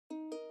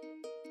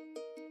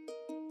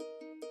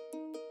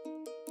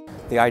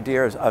The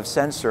idea of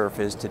CenSURF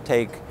is to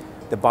take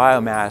the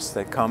biomass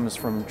that comes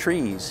from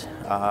trees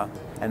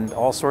and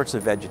all sorts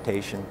of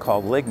vegetation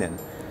called lignin,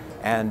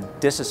 and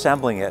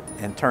disassembling it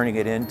and turning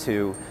it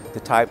into the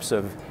types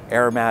of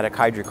aromatic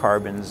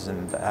hydrocarbons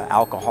and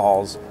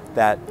alcohols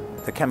that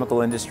the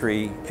chemical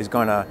industry is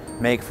going to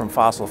make from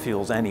fossil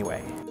fuels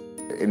anyway.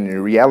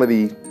 In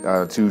reality,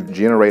 to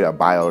generate a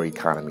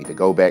bioeconomy, to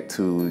go back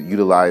to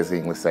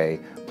utilizing, let's say,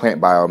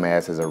 plant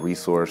biomass as a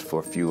resource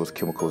for fuels,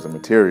 chemicals, and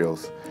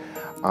materials,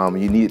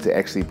 you need it to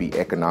actually be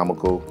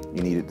economical,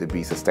 you need it to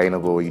be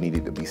sustainable, you need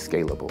it to be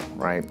scalable,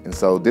 right? And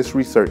so this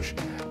research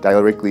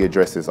directly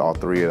addresses all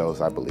three of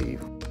those, I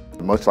believe.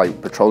 Much like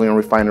petroleum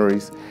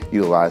refineries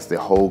utilize the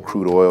whole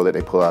crude oil that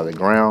they pull out of the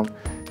ground,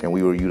 and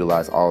we will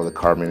utilize all of the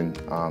carbon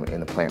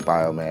in the plant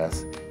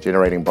biomass,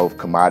 generating both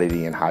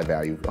commodity and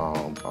high-value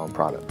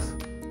products.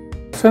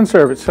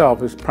 CenSURF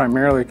itself is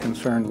primarily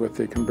concerned with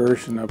the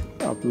conversion of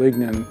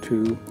lignin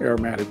to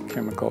aromatic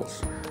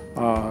chemicals,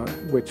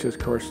 which is,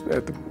 of course,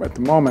 at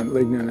the moment,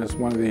 lignin is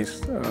one of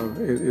these,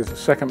 is the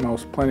second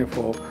most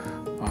plentiful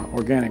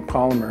organic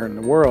polymer in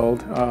the world,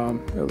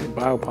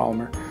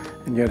 biopolymer,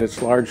 and yet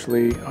it's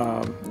largely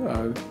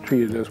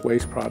treated as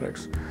waste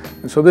products.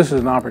 And so this is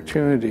an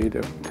opportunity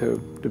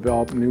to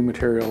develop new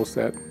materials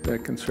that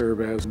can serve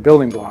as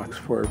building blocks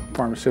for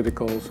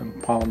pharmaceuticals and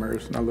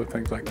polymers and other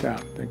things like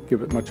that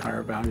give it much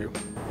higher value.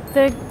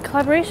 The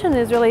collaboration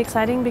is really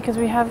exciting because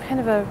we have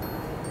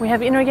we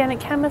have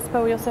inorganic chemists,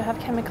 but we also have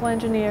chemical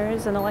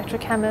engineers and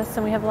electrochemists,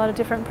 and we have a lot of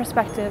different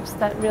perspectives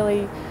that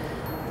really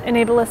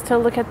enable us to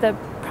look at the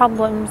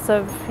problems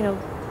of,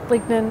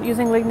 lignin,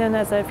 using lignin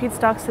as a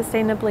feedstock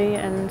sustainably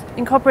and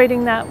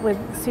incorporating that with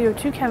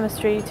CO2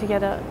 chemistry to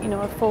get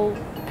a full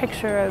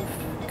picture of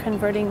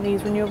converting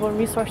these renewable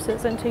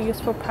resources into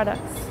useful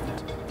products.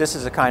 This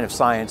is a kind of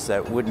science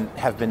that wouldn't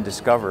have been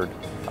discovered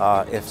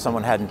if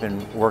someone hadn't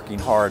been working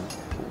hard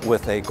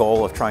with a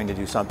goal of trying to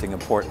do something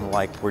important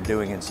like we're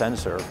doing in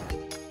CenSURF.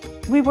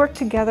 We work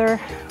together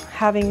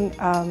having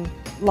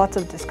lots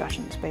of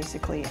discussions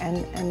basically,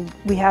 and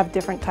we have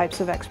different types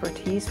of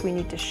expertise. We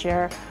need to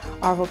share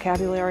our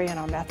vocabulary and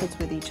our methods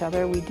with each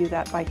other. We do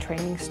that by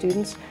training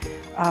students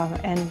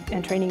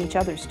and training each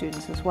other's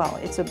students as well.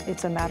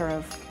 It's a matter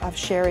of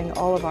sharing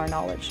all of our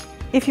knowledge.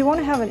 If you want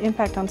to have an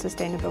impact on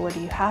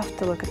sustainability, you have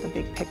to look at the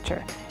big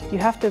picture. You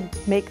have to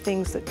make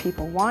things that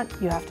people want,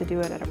 you have to do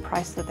it at a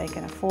price that they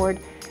can afford,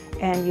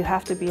 and you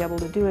have to be able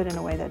to do it in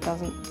a way that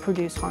doesn't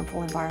produce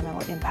harmful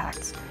environmental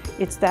impacts.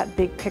 It's that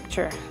big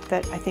picture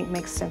that I think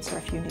makes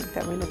CenSURF unique,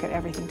 that we look at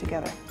everything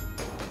together.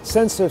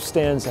 CenSURF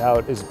stands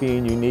out as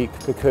being unique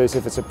because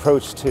of its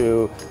approach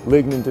to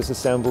lignin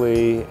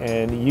disassembly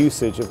and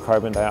usage of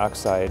carbon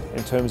dioxide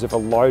in terms of a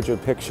larger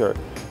picture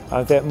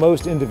that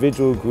most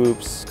individual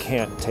groups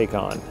can't take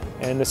on.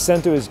 And the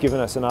center has given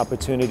us an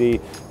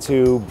opportunity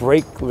to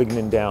break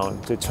lignin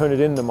down, to turn it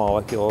into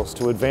molecules,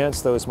 to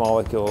advance those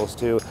molecules,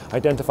 to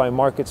identify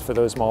markets for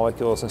those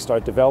molecules and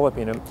start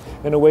developing them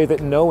in a way that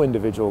no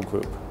individual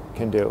group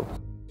can do.